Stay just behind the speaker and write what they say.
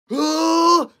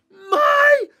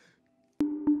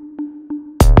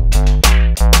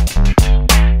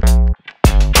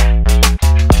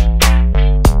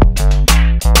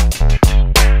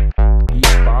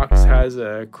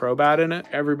Crobat in it.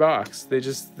 Every box.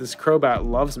 This Crobat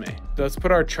loves me. Let's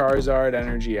put our Charizard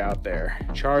energy out there.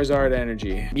 Charizard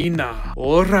energy. Mina.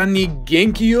 Ora ni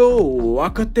genki yo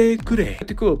wakate kure.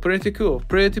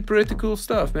 Pretty cool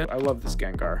stuff, man. I love this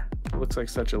Gengar. It looks like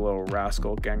such a little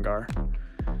rascal Gengar.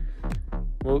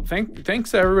 Well,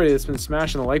 thanks to everybody that's been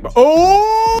smashing the like button.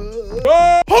 Oh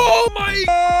my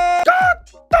God!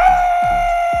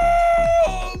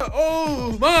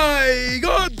 Oh my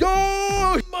God!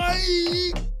 Oh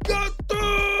my God!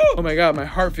 Oh my God! My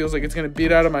heart feels like it's gonna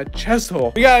beat out of my chest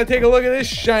hole. We gotta take a look at this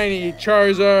shiny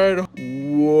Charizard.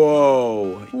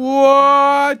 Whoa!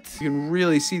 What? You can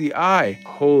really see the eye.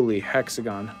 Holy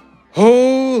hexagon!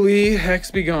 Holy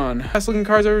hex be gone. Best looking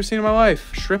cards I've ever seen in my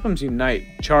life. Shrimpums unite.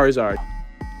 Charizard.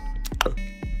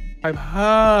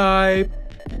 Hype.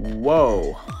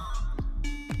 Whoa.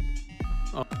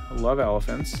 Oh, I love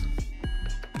elephants.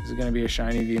 Is it gonna be a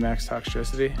shiny Vmax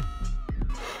Toxtricity?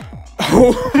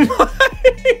 Oh my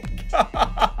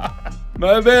God.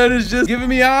 My man is just giving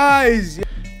me eyes.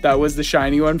 That was the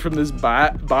shiny one from this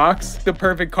box. The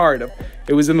perfect card.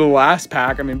 It was in the last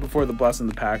pack. I mean, before the blessing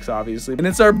the packs, obviously. And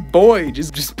it's our boy.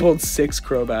 Just pulled 6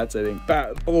 Crobats, I think.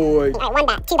 Bat boy. All right,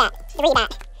 1 bat, 2 bat, 3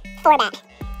 bat, 4 bat,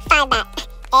 5 bat.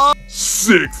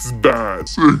 6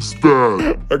 bats. 6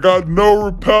 bats. I got no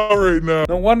repel right now.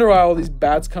 No wonder why all these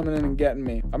bats coming in and getting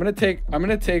me. I'm gonna take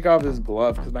off this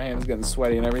glove because my hand is getting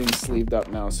sweaty and everything's sleeved up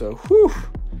now. So, whew.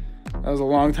 That was a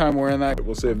long time wearing that.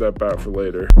 We'll save that bat for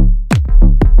later.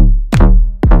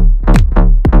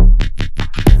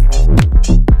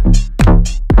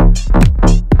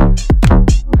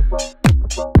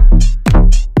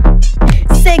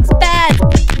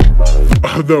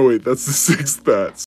 Oh, no, wait, that's the 6th bat.